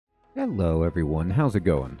Hello, everyone. How's it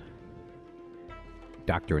going?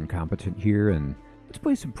 Dr. Incompetent here, and let's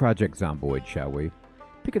play some Project Zomboid, shall we?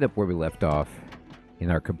 Pick it up where we left off in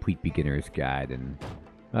our Complete Beginner's Guide, and,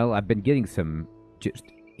 well, I've been getting some just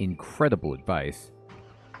incredible advice,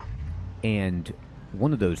 and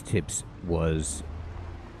one of those tips was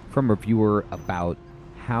from a viewer about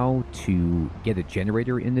how to get a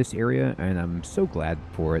generator in this area, and I'm so glad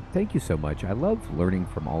for it. Thank you so much. I love learning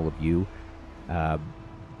from all of you.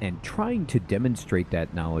 And trying to demonstrate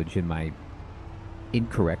that knowledge in my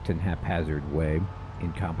incorrect and haphazard way,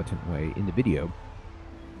 incompetent way, in the video.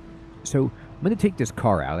 So I'm going to take this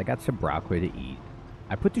car out. I got some broccoli to eat.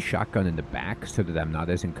 I put the shotgun in the back so that I'm not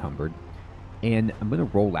as encumbered. And I'm going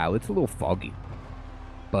to roll out. It's a little foggy.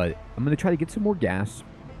 But I'm going to try to get some more gas.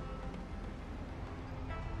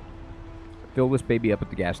 Fill this baby up at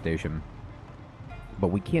the gas station. But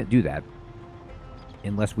we can't do that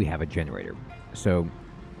unless we have a generator. So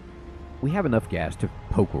we have enough gas to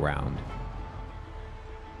poke around.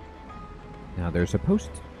 Now there's a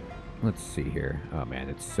post. Let's see here. Oh man,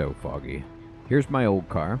 it's so foggy. Here's my old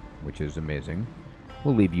car, which is amazing.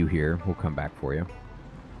 We'll leave you here. We'll come back for you.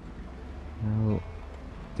 Now,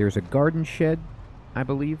 there's a garden shed, I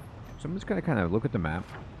believe. So I'm just going to kind of look at the map.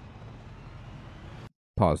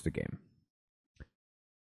 Pause the game.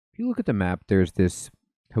 If you look at the map, there's this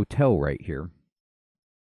hotel right here.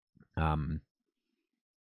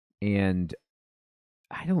 And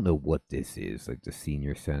I don't know what this is, like the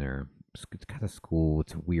senior center. It's kind of school.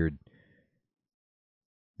 It's weird.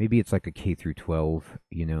 Maybe it's like a K through 12,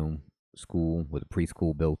 school with a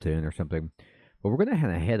preschool built in or something. But we're going to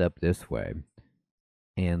kind of head up this way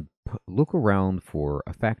and look around for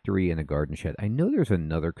a factory and a garden shed. I know there's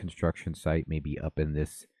another construction site maybe up in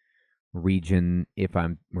this region, if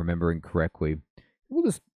I'm remembering correctly. We'll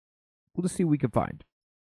just see what we can find.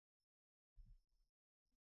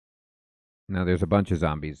 Now, there's a bunch of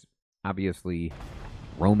zombies, obviously,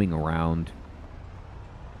 roaming around.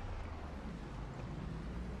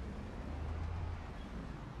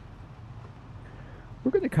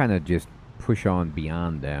 We're going to kind of just push on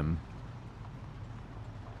beyond them.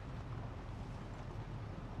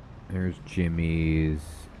 There's Jimmy's.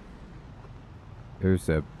 There's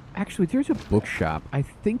a bookshop. I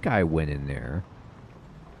think I went in there.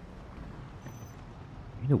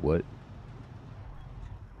 You know what?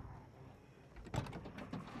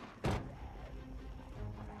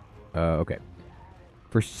 Okay.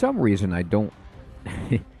 For some reason, I don't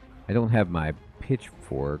I don't have my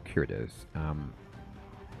pitchfork. Here it is.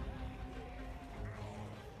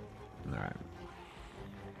 Alright.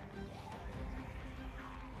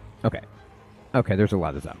 Okay, there's a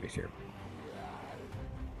lot of zombies here.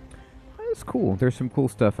 That's cool. There's some cool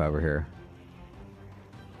stuff over here.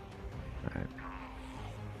 Alright.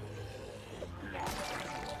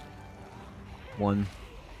 One.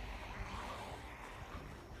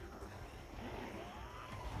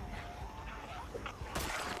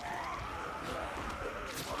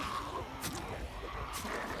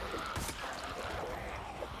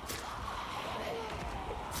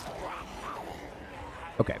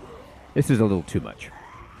 Okay, this is a little too much.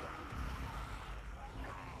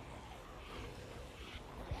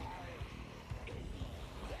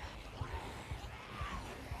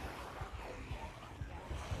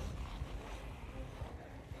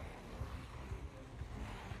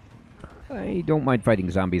 I don't mind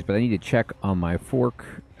fighting zombies, but I need to check on my fork.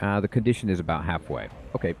 The condition is about halfway.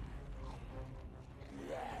 Okay.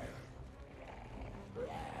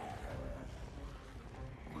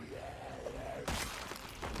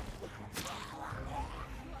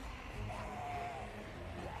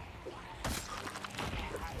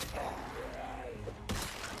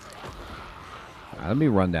 Let me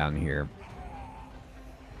run down here.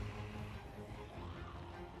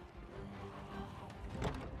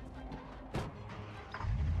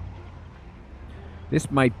 This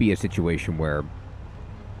might be a situation where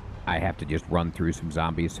I have to just run through some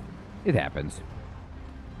zombies. It happens.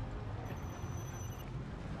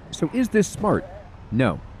 So is this smart?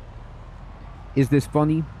 No. Is this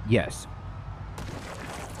funny? Yes.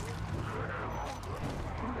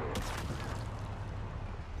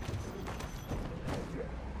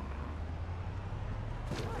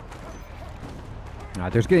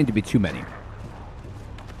 There's getting to be too many.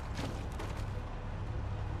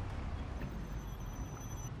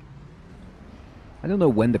 I don't know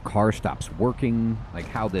when the car stops working, like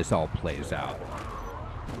how this all plays out.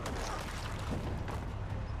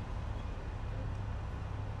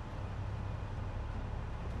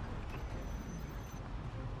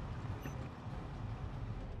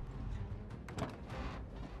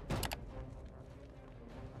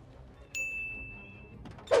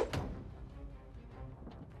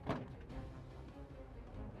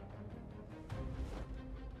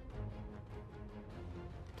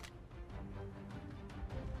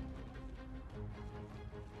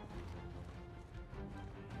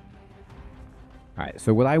 Alright,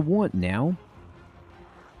 so what I want now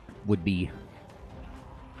would be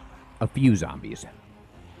a few zombies.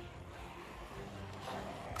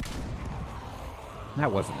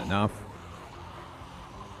 That wasn't enough.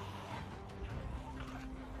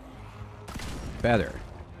 Better.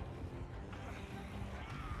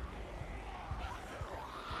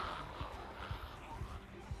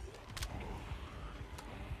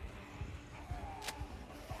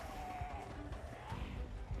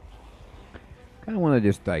 Kind of want to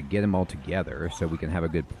just get them all together so we can have a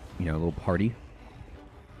good, little party.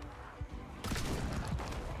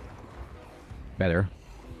 Better.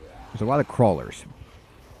 There's a lot of crawlers.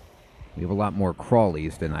 We have a lot more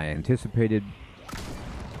crawlies than I anticipated.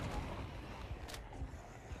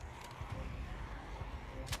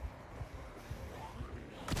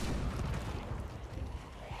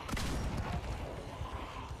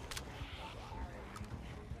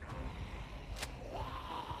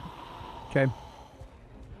 Okay.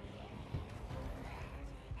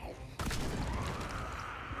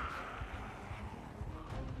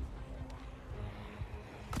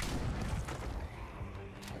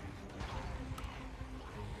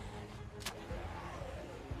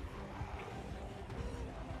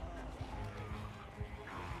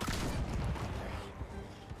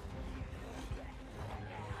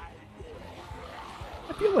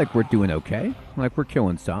 I feel like we're doing okay. Like we're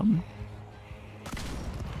killing some.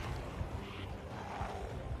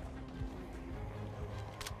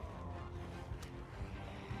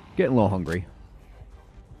 Getting a little hungry.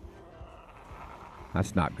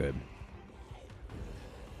 That's not good.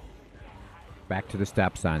 Back to the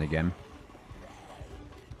stop sign again.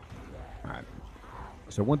 Alright.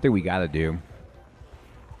 So one thing we gotta do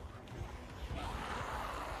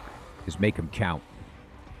is make them count.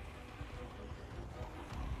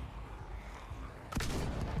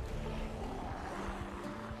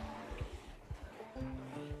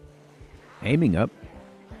 Aiming up.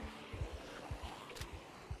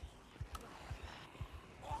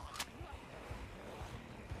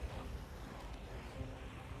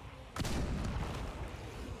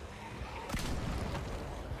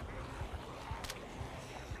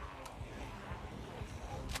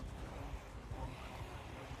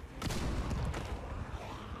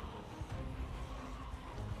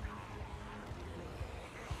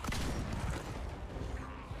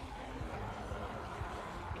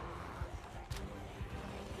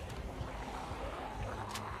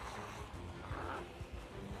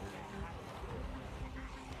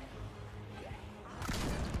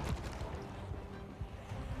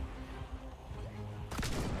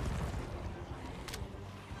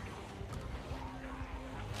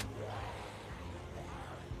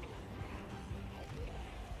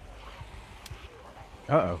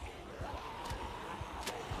 Uh-oh.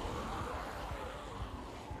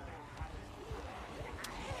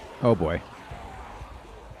 Oh, boy.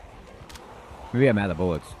 Maybe I'm out of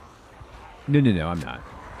bullets. No, I'm not.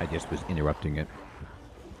 I just was interrupting it.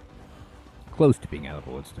 Close to being out of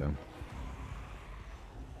bullets, though.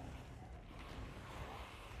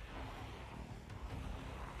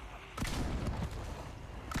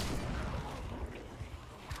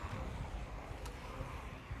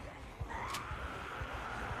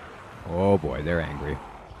 Oh boy, they're angry.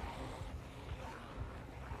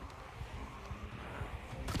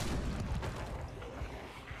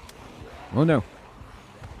 Oh no.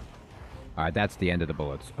 Alright, that's the end of the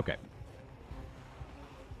bullets. Okay.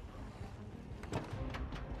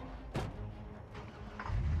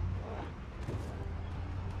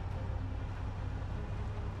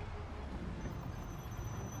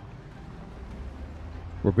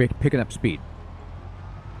 We're picking up speed.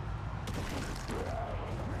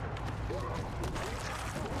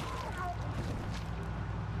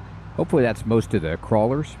 Hopefully that's most of the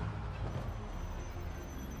crawlers.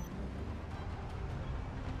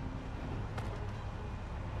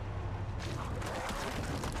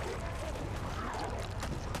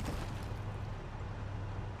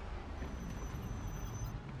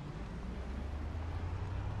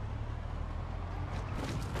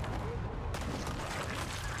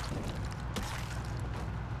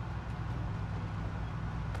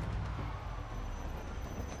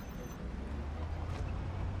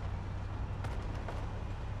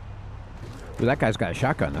 Well, that guy's got a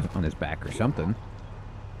shotgun on his back or something.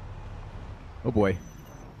 Oh boy.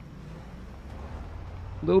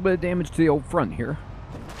 A little bit of damage to the old front here.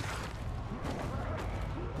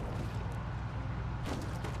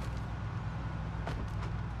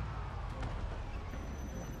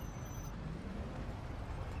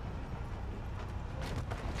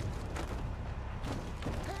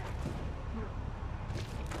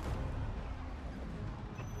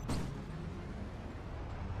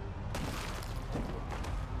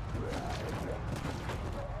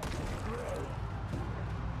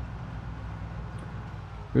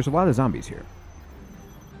 There's a lot of zombies here.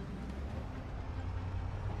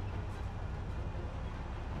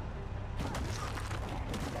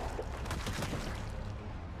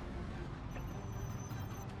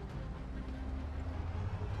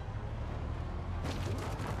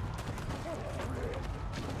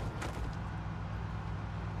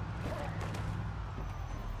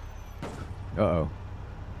 Uh-oh.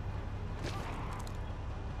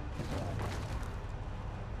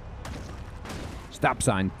 Stop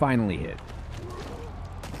sign finally hit.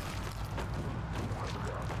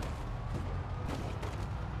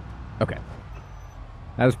 Okay.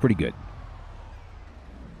 That was pretty good.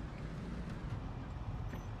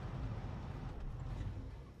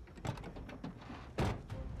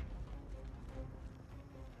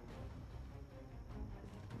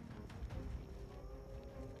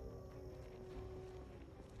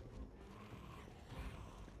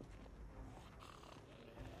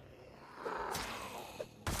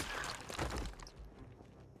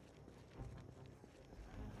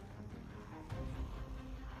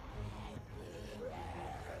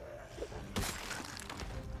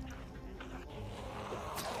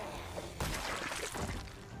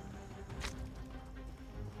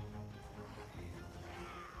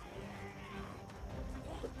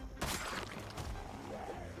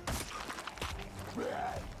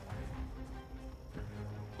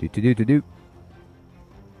 Do.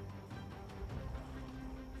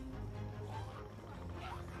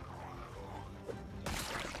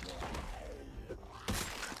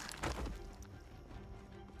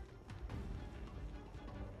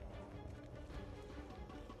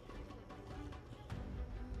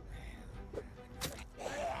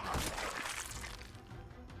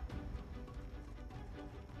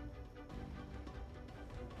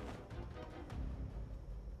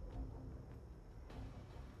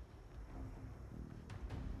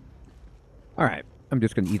 All right, I'm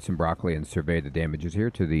just going to eat some broccoli and survey the damages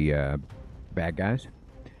here to the bad guys.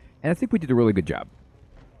 And I think we did a really good job.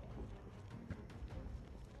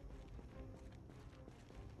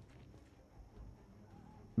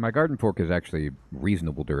 My garden fork is actually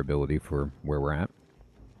reasonable durability for where we're at.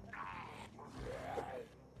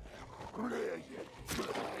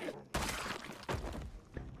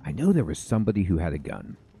 I know there was somebody who had a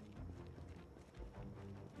gun.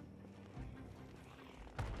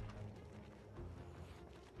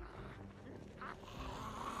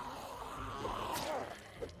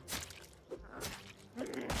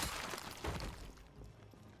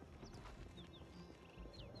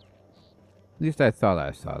 At least I thought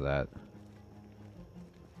I saw that.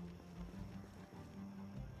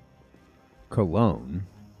 Cologne.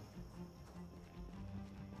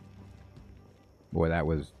 Boy, that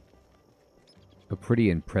was a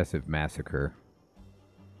pretty impressive massacre.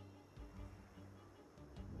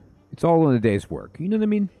 It's all in a day's work. You know what I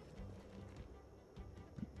mean?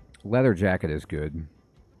 Leather jacket is good.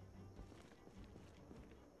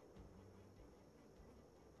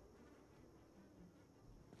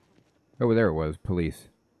 Oh, there it was. Police.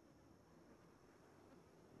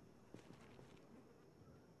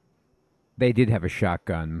 They did have a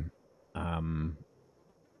shotgun. I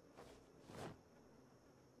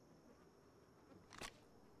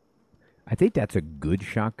think that's a good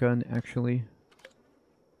shotgun, actually.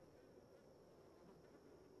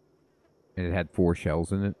 And it had 4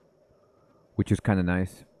 shells in it, which is kind of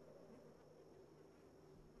nice.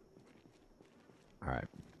 All right.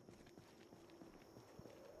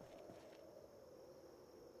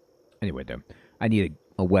 Anyway, though, I need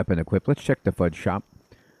a weapon equipped. Let's check the fudge shop.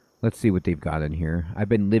 Let's see what they've got in here. I've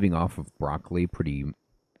been living off of broccoli pretty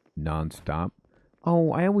nonstop.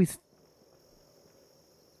 Oh, I always...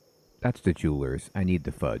 That's the jeweler's. I need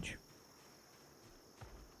the fudge.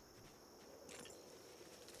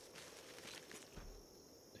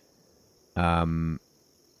 Now,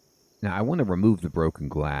 I want to remove the broken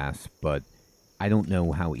glass, but I don't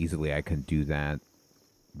know how easily I can do that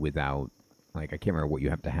without... Like, I can't remember what you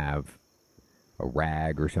have to have. A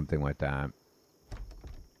rag or something like that.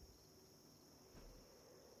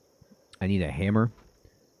 I need a hammer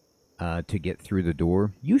to get through the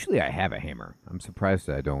door. Usually I have a hammer. I'm surprised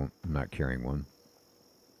that I'm not carrying one.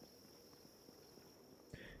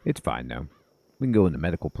 It's fine, though. We can go in the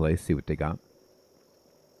medical place, see what they got.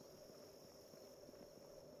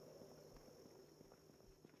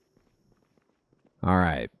 All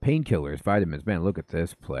right, painkillers, vitamins. Man, look at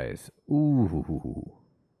this place. Ooh.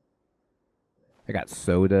 They got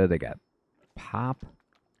soda. They got pop.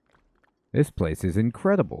 This place is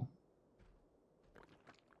incredible.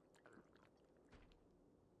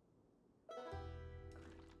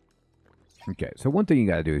 Okay, so one thing you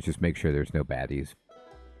gotta do is just make sure there's no baddies.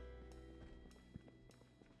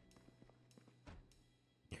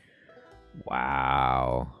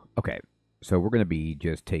 So we're going to be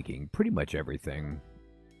just taking pretty much everything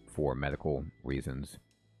for medical reasons.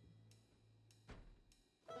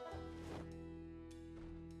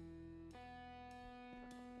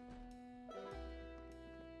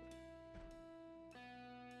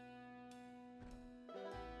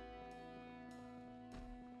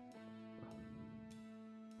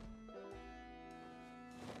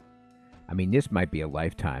 I mean, this might be a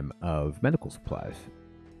lifetime of medical supplies.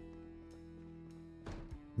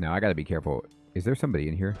 Now, I gotta be careful. Is there somebody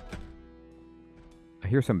in here? I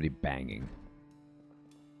hear somebody banging.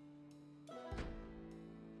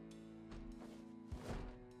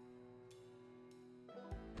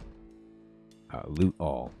 Loot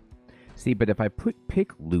all. See, but if I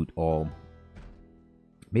pick loot all,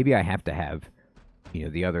 maybe I have to have, you know,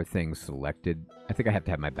 the other things selected. I think I have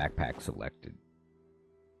to have my backpack selected.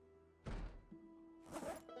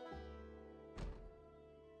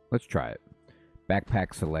 Let's try it.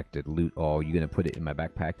 Backpack selected, loot all. You gonna put it in my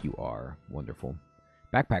backpack? You are. Wonderful.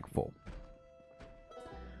 Backpack full.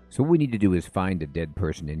 So what we need to do is find a dead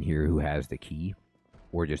person in here who has the key.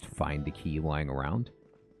 Or just find the key lying around.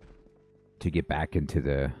 To get back into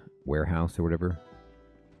the warehouse or whatever.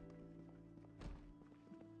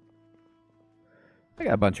 I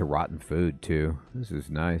got a bunch of rotten food too. This is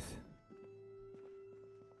nice.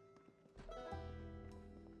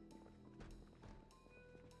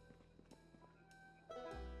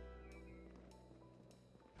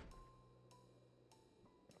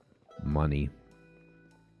 Money.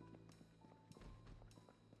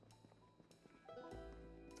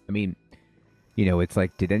 I mean, you know, it's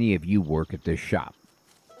like, did any of you work at this shop?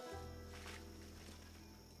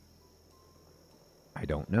 I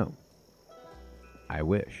don't know. I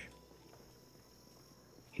wish.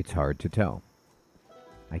 It's hard to tell.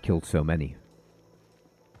 I killed so many.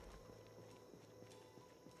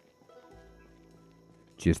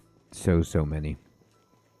 Just so many.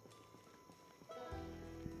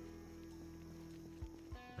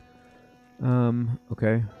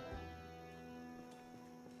 Okay.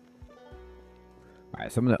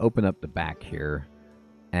 Alright, so I'm going to open up the back here.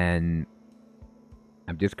 And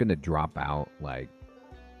I'm just going to drop out, like...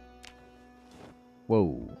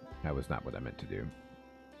 Whoa. That was not what I meant to do.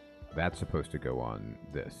 That's supposed to go on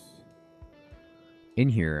this. In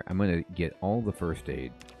here, I'm going to get all the first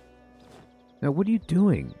aid. Now, what are you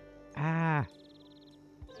doing? Ah!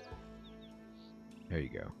 There you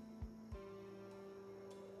go.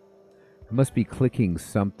 I must be clicking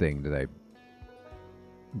something that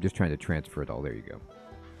I'm just trying to transfer it all. There you go.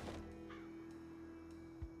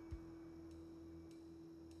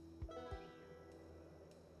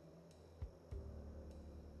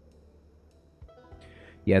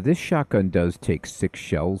 Yeah, this shotgun does take 6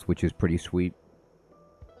 shells, which is pretty sweet.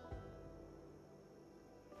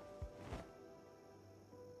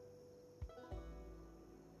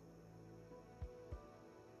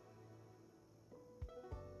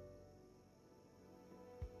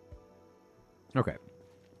 Okay.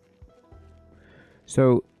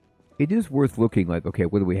 So, it is worth looking like, okay,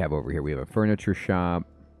 what do we have over here? We have a furniture shop.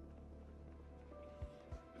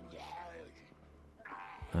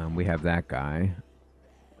 We have that guy.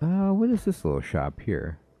 What is this little shop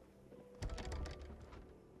here?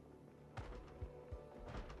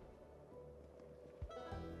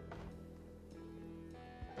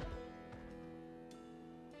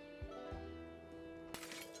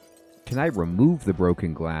 Can I remove the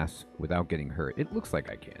broken glass without getting hurt? It looks like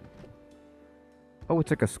I can. Oh, it's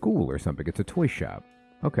like a school or something. It's a toy shop.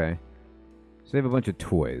 Okay. So they have a bunch of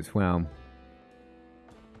toys. Well,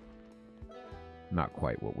 not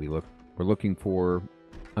quite what we're looking for.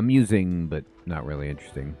 Amusing, but not really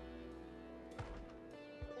interesting.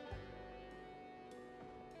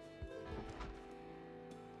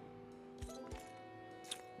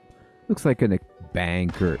 Looks like a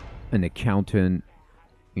bank or an accountant,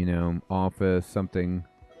 you know, office, something.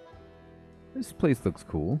 This place looks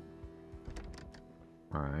cool.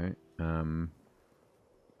 Alright,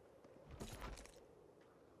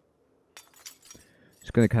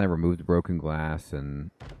 just gonna kind of remove the broken glass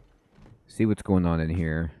and see what's going on in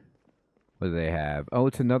here. What do they have? Oh,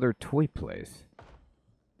 it's another toy place.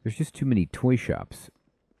 There's just too many toy shops.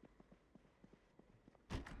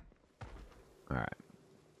 Alright.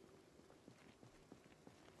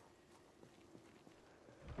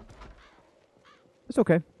 It's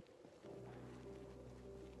okay.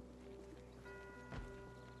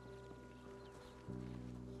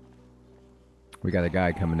 We got a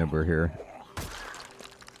guy coming over here.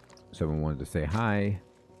 Someone wanted to say hi.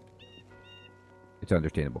 It's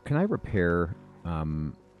understandable. Can I repair...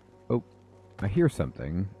 Oh, I hear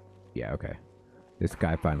something. Yeah, okay. This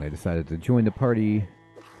guy finally decided to join the party.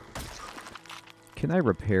 Can I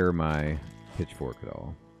repair my pitchfork at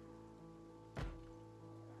all?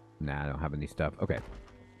 Nah, I don't have any stuff. Okay.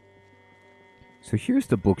 So here's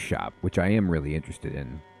the bookshop, which I am really interested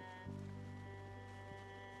in.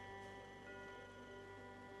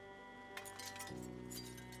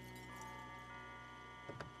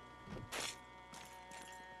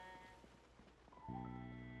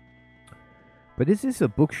 But is this a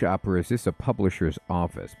bookshop or is this a publisher's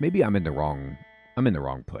office? Maybe I'm in the wrong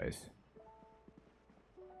place.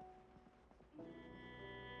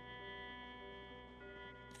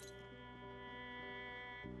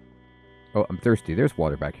 Oh, I'm thirsty. There's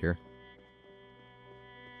water back here.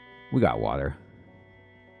 We got water.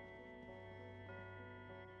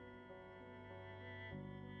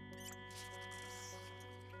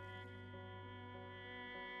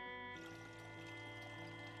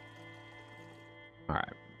 All right.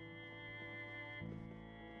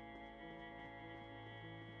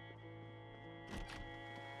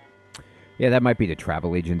 Yeah, that might be the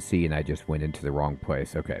travel agency, and I just went into the wrong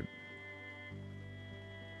place. Okay.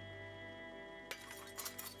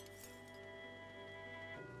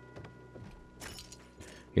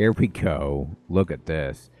 Here we go. Look at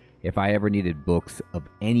this. If I ever needed books of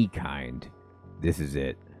any kind, this is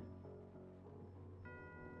it.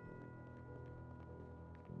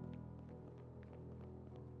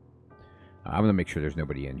 I'm going to make sure there's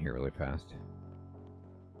nobody in here really fast.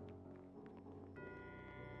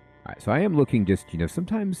 Alright, so I am looking just,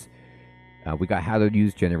 sometimes we got how to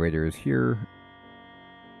use generators here.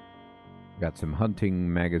 Got some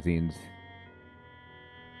hunting magazines.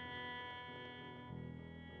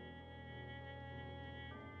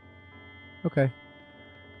 Okay.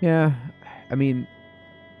 Yeah, I mean,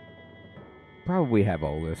 probably have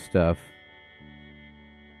all this stuff.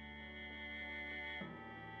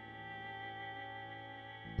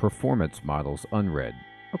 Performance models unread.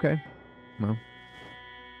 Okay. Well.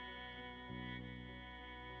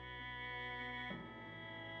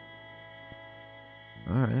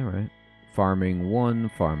 Alright. Farming 1,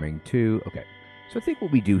 farming 2. Okay. So I think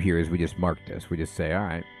what we do here is we just mark this. We just say,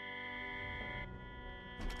 alright.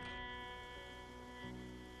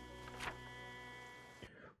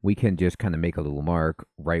 We can just kind of make a little mark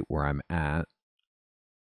right where I'm at.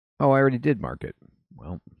 Oh, I already did mark it.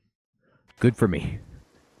 Well, good for me.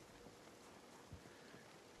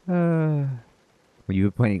 When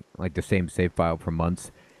you've been playing like the same save file for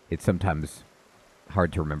months, it's sometimes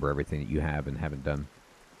hard to remember everything that you have and haven't done.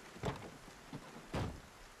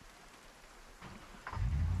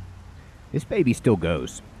 This baby still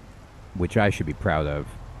goes, which I should be proud of.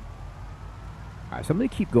 Alright, so I'm going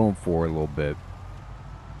to keep going forward a little bit.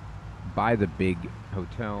 Buy the big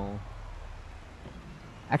hotel.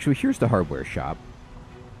 Actually, here's the hardware shop.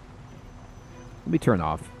 Let me turn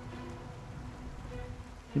off.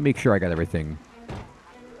 Let me make sure I got everything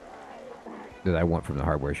that I want from the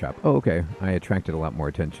hardware shop. Oh, okay. I attracted a lot more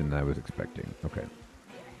attention than I was expecting. Okay.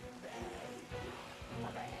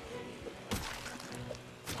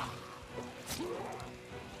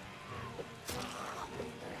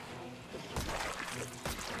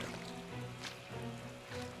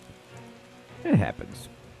 It happens.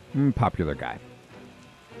 Popular guy.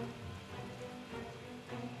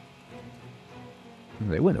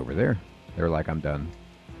 They went over there. They were like, I'm done.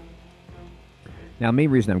 Now, the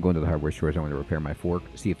main reason I'm going to the hardware store is I want to repair my fork,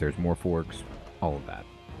 see if there's more forks, all of that.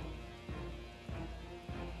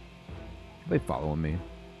 Are they following me?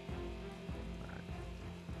 Right.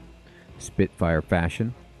 Spitfire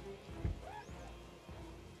fashion.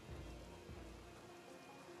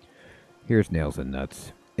 Here's nails and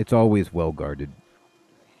nuts. It's always well guarded.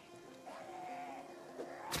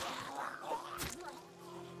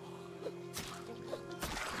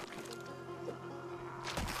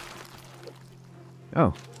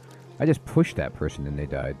 Oh, I just pushed that person and they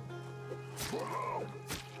died.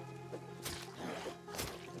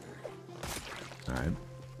 Alright.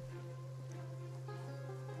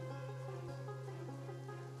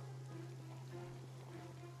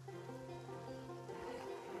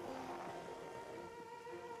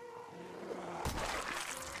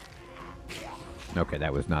 Okay,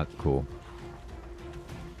 that was not cool.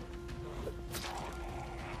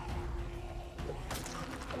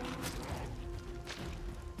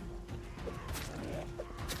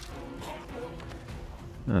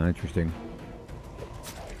 Oh, interesting.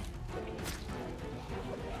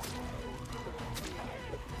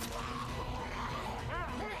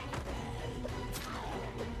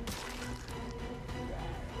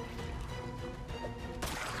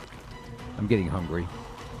 I'm getting hungry.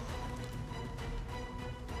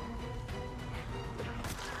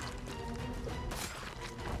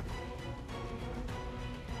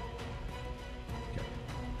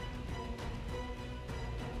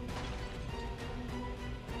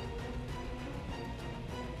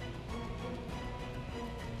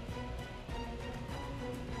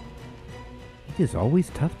 is always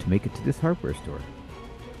tough to make it to this hardware store.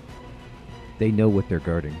 They know what they're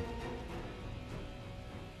guarding.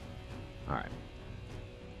 Alright.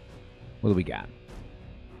 What do we got?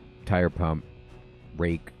 Tire pump,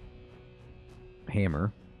 rake,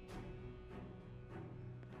 hammer,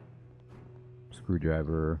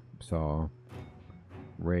 screwdriver, saw,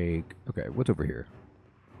 rake. Okay, what's over here?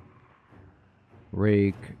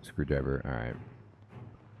 Rake, screwdriver. Alright.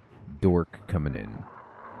 Dork coming in.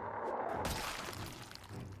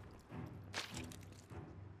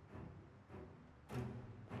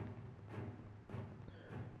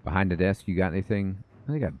 Behind the desk, you got anything?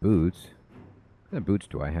 I got boots. What kind of boots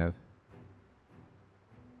do I have?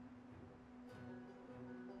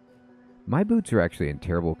 My boots are actually in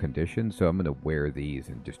terrible condition, so I'm going to wear these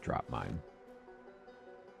and just drop mine.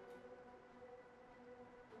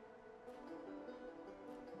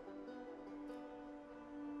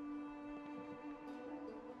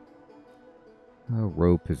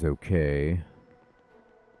 Rope is okay.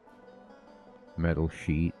 Metal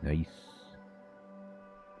sheet, nice.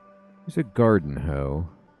 There's a garden hoe.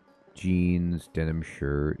 Jeans, denim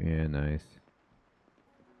shirt, yeah, nice.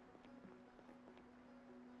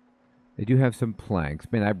 They do have some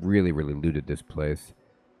planks. Man, I really looted this place.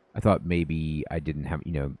 I thought maybe I didn't have,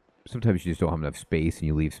 sometimes you just don't have enough space and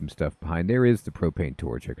you leave some stuff behind. There is the propane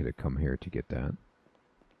torch. I could have come here to get that.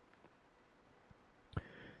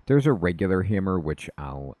 There's a regular hammer, which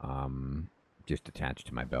I'll just attach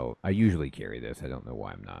to my belt. I usually carry this. I don't know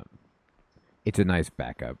why I'm not. It's a nice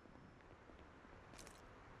backup.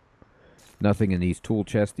 Nothing in these tool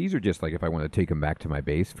chests. These are just like if I want to take them back to my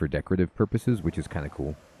base for decorative purposes, which is kind of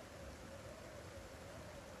cool.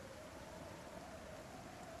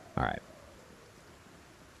 All right.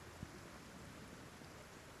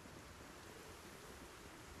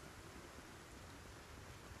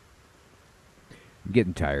 I'm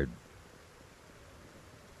getting tired.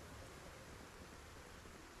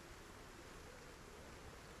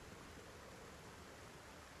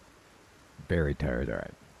 Very tired. All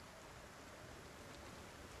right.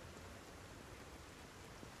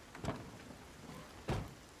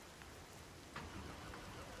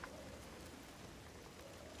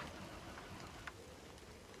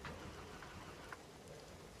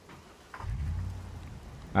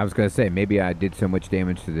 I was going to say, maybe I did so much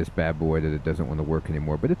damage to this bad boy that it doesn't want to work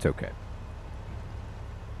anymore, but it's okay.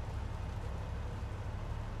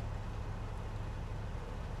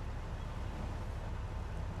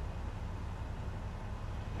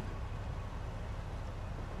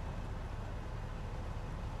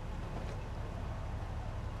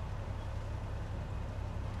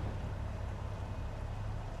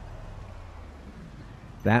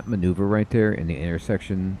 That maneuver right there in the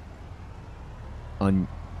intersection,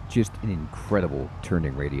 just an incredible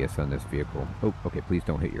turning radius on this vehicle. Oh, okay, please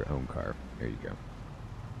don't hit your own car. There you go.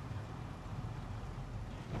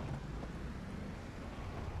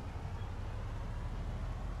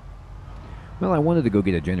 Well, I wanted to go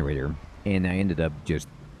get a generator, and I ended up just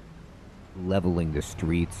leveling the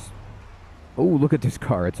streets. Oh, look at this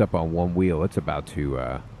car. It's up on one wheel. It's about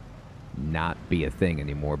to not be a thing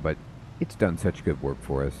anymore, but it's done such good work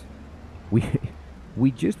for us. We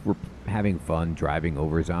just were having fun driving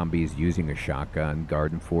over zombies, using a shotgun,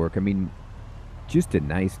 garden fork. I mean, just a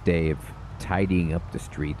nice day of tidying up the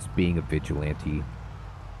streets, being a vigilante.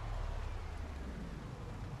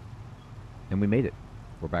 And we made it.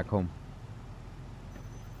 We're back home.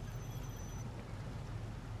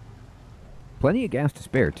 Plenty of gas to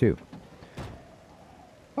spare, too.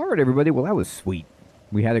 All right, everybody. Well, that was sweet.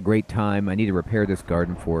 We had a great time. I need to repair this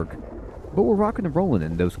garden fork. But we're rocking and rolling,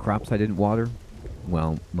 and those crops I didn't water,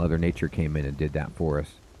 well, Mother Nature came in and did that for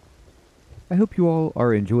us. I hope you all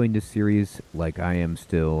are enjoying this series like I am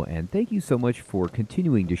still, and thank you so much for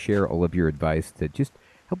continuing to share all of your advice that just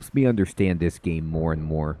helps me understand this game more and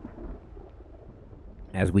more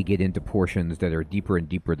as we get into portions that are deeper and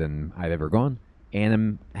deeper than I've ever gone, and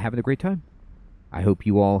I'm having a great time. I hope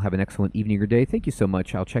you all have an excellent evening or day. Thank you so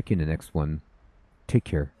much. I'll check you in the next one. Take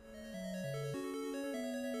care.